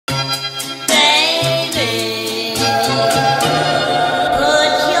Baby,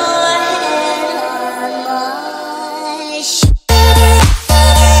 put your head on my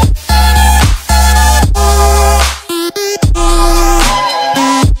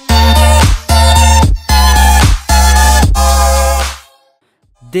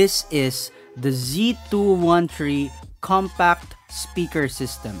This is the Z213 Compact Speaker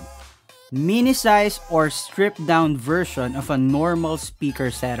System. Mini-size or stripped-down version of a normal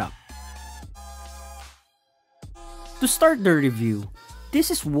speaker setup. To start the review, this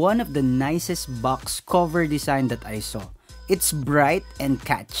is one of the nicest box cover design that I saw. It's bright and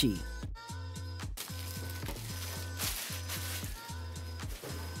catchy.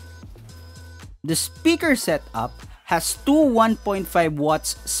 The speaker setup has two 1.5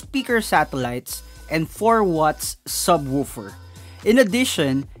 watts speaker satellites and 4 watts subwoofer. In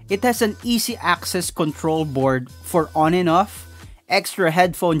addition, it has an easy access control board for on and off, extra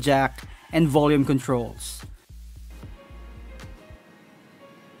headphone jack, and volume controls.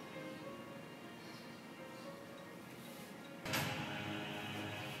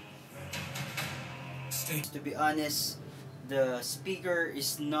 To be honest, the speaker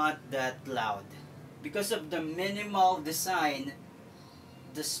is not that loud. Because of the minimal design,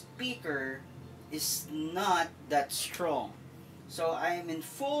 the speaker is not that strong. So I'm in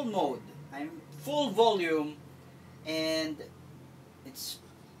full mode, I'm full volume, and it's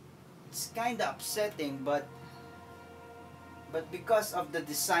kind of upsetting, but because of the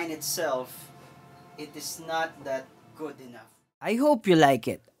design itself, it is not that good enough. I hope you like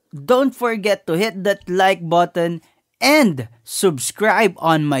it. Don't forget to hit that like button and subscribe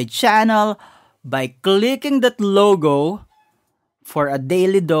on my channel by clicking that logo for a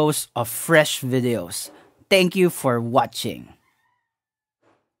daily dose of fresh videos. Thank you for watching.